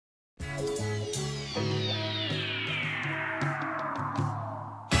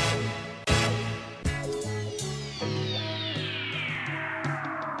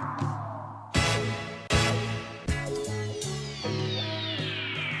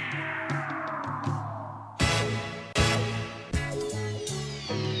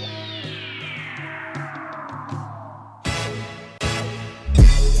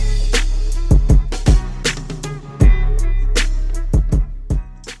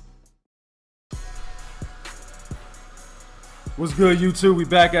What's good, YouTube? We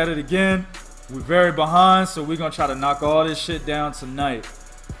back at it again. We're very behind, so we're gonna try to knock all this shit down tonight.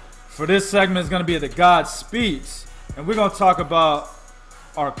 For this segment, it's gonna be the God Speaks, and we're gonna talk about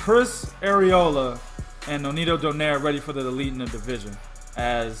are Chris Arreola and NONITO Donaire ready for the elite in the division,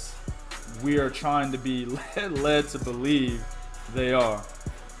 as we are trying to be led to believe they are.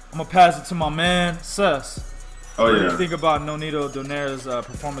 I'm gonna pass it to my man, Sess. What do you think about NONITO Donaire's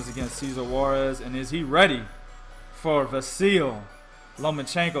performance against Cesar Juarez, and is he ready for Vasyl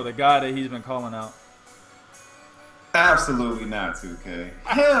Lomachenko, the guy that he's been calling out? Absolutely not, 2K.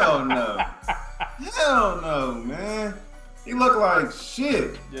 Hell no. Hell no, man. He looked like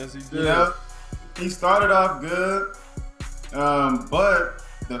shit. Yes, he did. You know, he started off good, but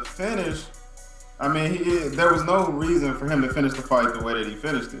the finish, I mean, there was no reason for him to finish the fight the way that he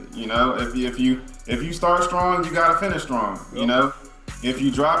finished it. You know, if you start strong, you gotta finish strong. Yep. You know, if you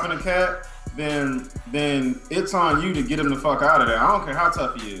drop in a cat, then it's on you to get him the fuck out of there. I don't care how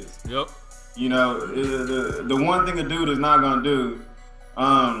tough he is. Yep. You know, the one thing a dude is not gonna do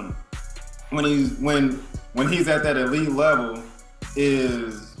when he's at that elite level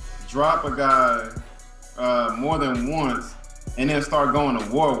is drop a guy more than once and then start going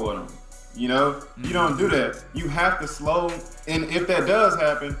to war with him. You know, you don't do that. You have to slow, and if that does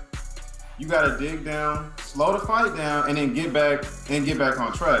happen, you gotta dig down, slow the fight down, and then get back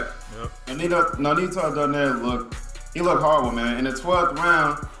on track. Yep. NONITO Donaire looked horrible, man. In the 12th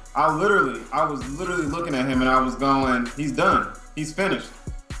round, I was literally looking at him and I was going, he's done. He's finished.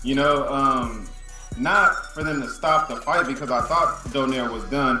 You know, not for them to stop the fight because I thought Donaire was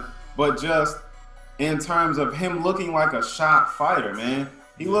done, but just in terms of him looking like a shot fighter, man.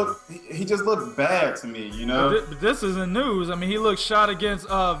 He just looked bad to me, you know. But this isn't news. I mean, he looked shot against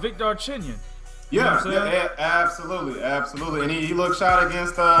Victor Archinyan. Yeah, absolutely. And he looked shot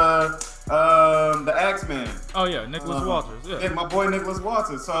against the Axeman. Oh yeah, Nicholas Walters. Yeah, my boy Nicholas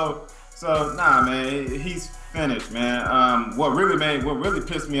Walters. So nah, man, he's finished, man. What really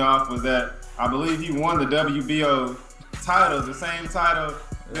pissed me off was that I believe he won the WBO title, the same title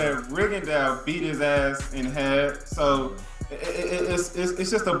that Rigondeaux beat his ass and had. So it's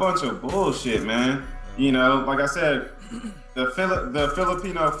just a bunch of bullshit, man. You know, like I said, the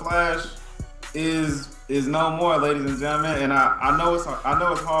Filipino Flash is no more, ladies and gentlemen. And I know it's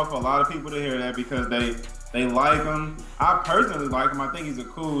hard for a lot of people to hear that because they like him. I personally like him. I think he's a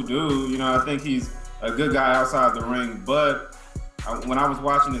cool dude. You know, I think he's a good guy outside the ring. But when I was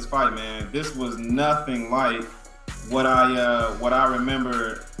watching this fight, man, this was nothing like what I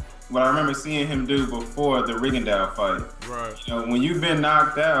remember seeing him do before the Rigondeaux fight. Right. You know, when you've been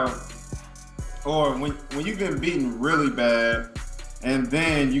knocked out, or when you've been beaten really bad, and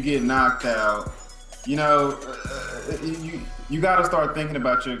then you get knocked out, you know, you got to start thinking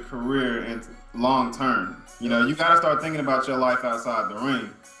about your career and long term. You know, you got to start thinking about your life outside the ring.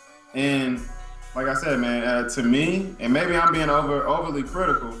 And like I said, man, to me, and maybe I'm being overly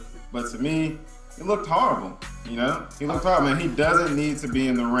critical, but to me, it looked horrible. You know, he looked horrible, man. He doesn't need to be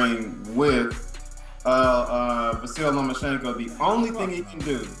in the ring with Vasyl Lomachenko. The only thing he can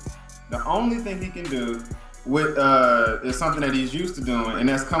do with is something that he's used to doing, and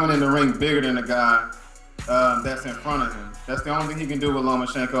that's coming in the ring bigger than the guy that's in front of him. That's the only thing he can do with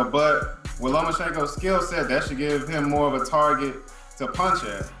Lomachenko. But with Lomachenko's skill set, that should give him more of a target to punch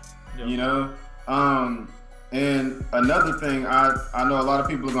at. Yep. You know. And another thing, I know a lot of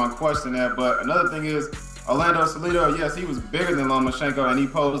people are gonna question that, but another thing is Orlando Salido. Yes, he was bigger than Lomachenko, and he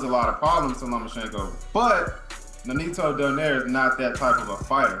posed a lot of problems to Lomachenko. But NONITO Donaire is not that type of a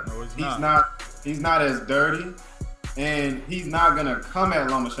fighter. No, he's not as dirty, and he's not gonna come at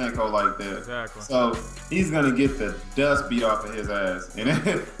Lomachenko like that. Exactly. So he's gonna get the dust beat off of his ass, and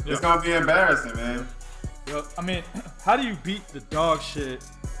it's gonna be embarrassing, man. Well, I mean, how do you beat the dog shit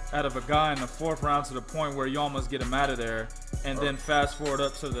out of a guy in the 4th round to the point where you almost get him out of there, and then fast forward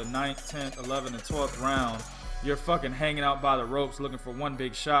up to the 9th, 10th, 11th, and 12th round, you're fucking hanging out by the ropes looking for one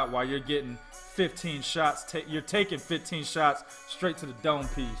big shot while you're getting 15 shots. You're taking 15 shots straight to the dome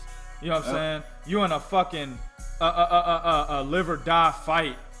piece. You know what I'm saying? You in a fucking a live or die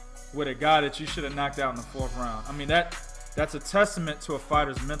fight with a guy that you should have knocked out in the 4th round. I mean, that's a testament to a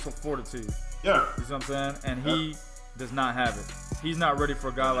fighter's mental fortitude. Yeah. You see what I'm saying? And he does not have it. He's not ready for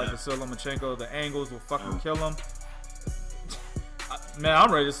a guy like Vasyl Lomachenko. The angles will fucking kill him. Man,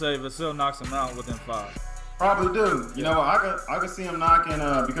 I'm ready to say Vasyl knocks him out within 5. Probably do. You know, I could see him knocking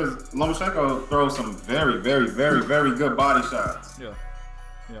because Lomachenko throws some very, very, very, very good body shots. Yeah.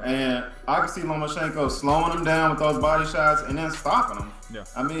 And I could see Lomachenko slowing him down with those body shots and then stopping him. Yeah.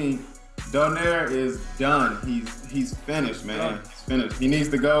 I mean, Donaire is done. He's finished, man. He's finished. He needs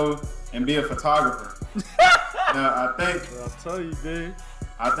to go and be a photographer. Now, I'll tell you, dude.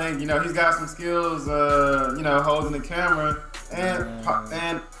 I think, you know, he's got some skills, you know, holding the camera,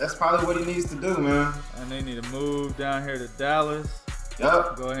 and that's probably what he needs to do, man. And they need to move down here to Dallas.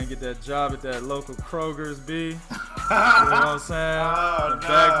 Yep. Go ahead and get that job at that local Kroger's, B. You know what I'm saying? And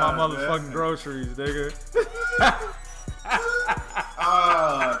bag my motherfucking groceries, nigga.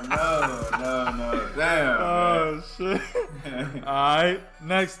 No. Damn. Oh, shit. Alright,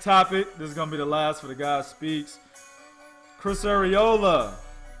 next topic. This is going to be the last for the guy speaks. Chris Arreola,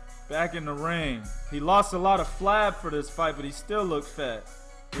 back in the ring. He lost a lot of flab for this fight, but he still looked fat.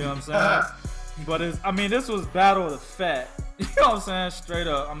 You know what I'm saying? But this was battle of the fat. You know what I'm saying? Straight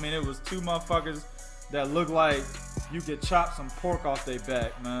up. I mean, it was two motherfuckers that looked like you could chop some pork off their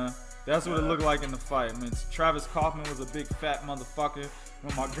back, man. That's what it looked like in the fight. I mean, Travis Kaufman was a big fat motherfucker.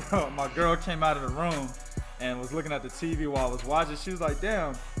 When my girl came out of the room and was looking at the TV while I was watching, she was like,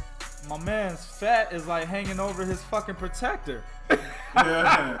 damn, my man's fat is like hanging over his fucking protector.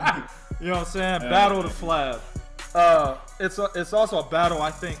 Yeah. You know what I'm saying? Battle of the flab. It's also a battle I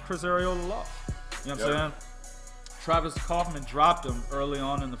think Chris Arreola lost. You know what I'm saying? Travis Kaufman dropped him early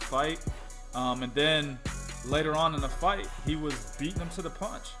on in the fight. And then later on in the fight, he was beating him to the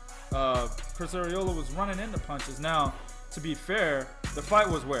punch. Chris Arreola was running into punches. Now, to be fair, the fight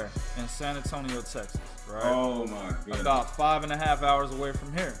was where? In San Antonio, Texas, right? Oh my goodness. About 5.5 hours away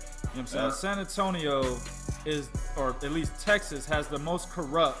from here. You know what I'm saying? San Antonio is, or at least Texas, has the most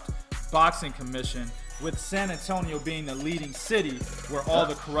corrupt boxing commission, with San Antonio being the leading city where all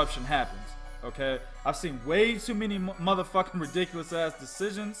the corruption happens. Okay? I've seen way too many motherfucking ridiculous ass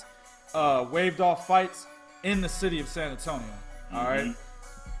decisions, waved off fights in the city of San Antonio. Alright?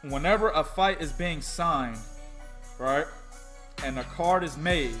 Whenever a fight is being signed, right, and a card is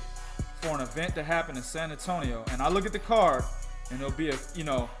made for an event to happen in San Antonio, and I look at the card, and it'll be a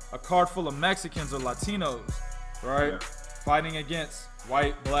card full of Mexicans or Latinos, right, fighting against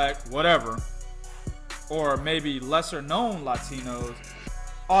white, black, whatever, or maybe lesser known Latinos,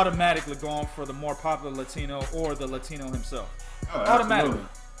 automatically going for the more popular Latino or the Latino himself. Automatically.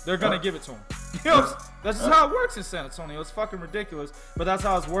 They're going to give it to him. You know, that's just how it works in San Antonio. It's fucking ridiculous, but that's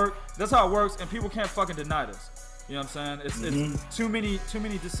how it's worked. That's how it works, and people can't fucking deny this. You know what I'm saying? It's too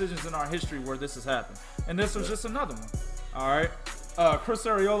many decisions in our history where this has happened, and this was just another one. All right. Chris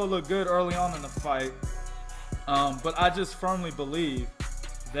Arreola looked good early on in the fight, but I just firmly believe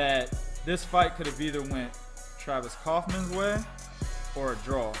that this fight could have either went Travis Kaufman's way or a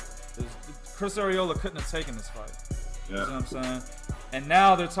draw. Chris Arreola couldn't have taken this fight. You know what I'm saying? And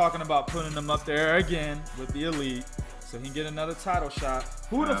now they're talking about putting him up there again with the elite so he can get another title shot.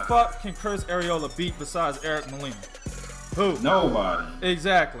 Who the fuck can Chris Arreola beat besides Eric Molina? Who? Nobody.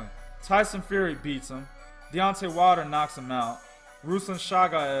 Exactly. Tyson Fury beats him. Deontay Wilder knocks him out. Ruslan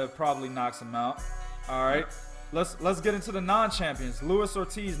Shagaev probably knocks him out. All right. Let's get into the non-champions. Luis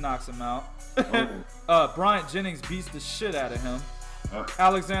Ortiz knocks him out. Bryant Jennings beats the shit out of him.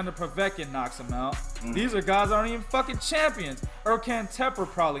 Alexander Povetkin knocks him out. These are guys that aren't even fucking champions. Erkan Tepper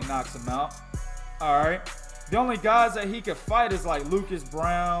probably knocks him out. Alright. The only guys that he could fight is like Lucas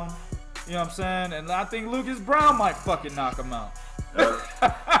Brown. You know what I'm saying? And I think Lucas Brown might fucking knock him out.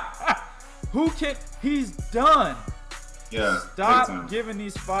 Who can? He's done. Yeah. Stop giving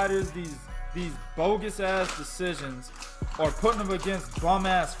these fighters these bogus ass decisions or putting them against bum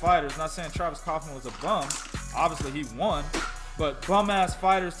ass fighters. Not saying Travis Kaufman was a bum. Obviously he won. But bum-ass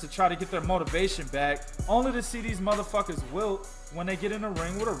fighters to try to get their motivation back, only to see these motherfuckers wilt when they get in the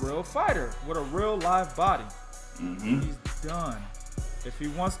ring with a real fighter, with a real live body. He's done. If he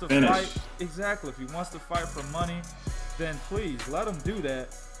wants to fight, if he wants to fight for money, then please let him do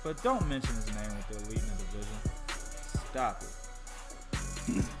that. But don't mention his name with the elite in the division. Stop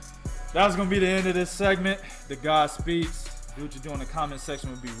it. That was going to be the end of this segment. The guy speaks. Do what you do in the comment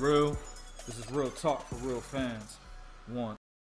section would be real. This is real talk for real fans. 1.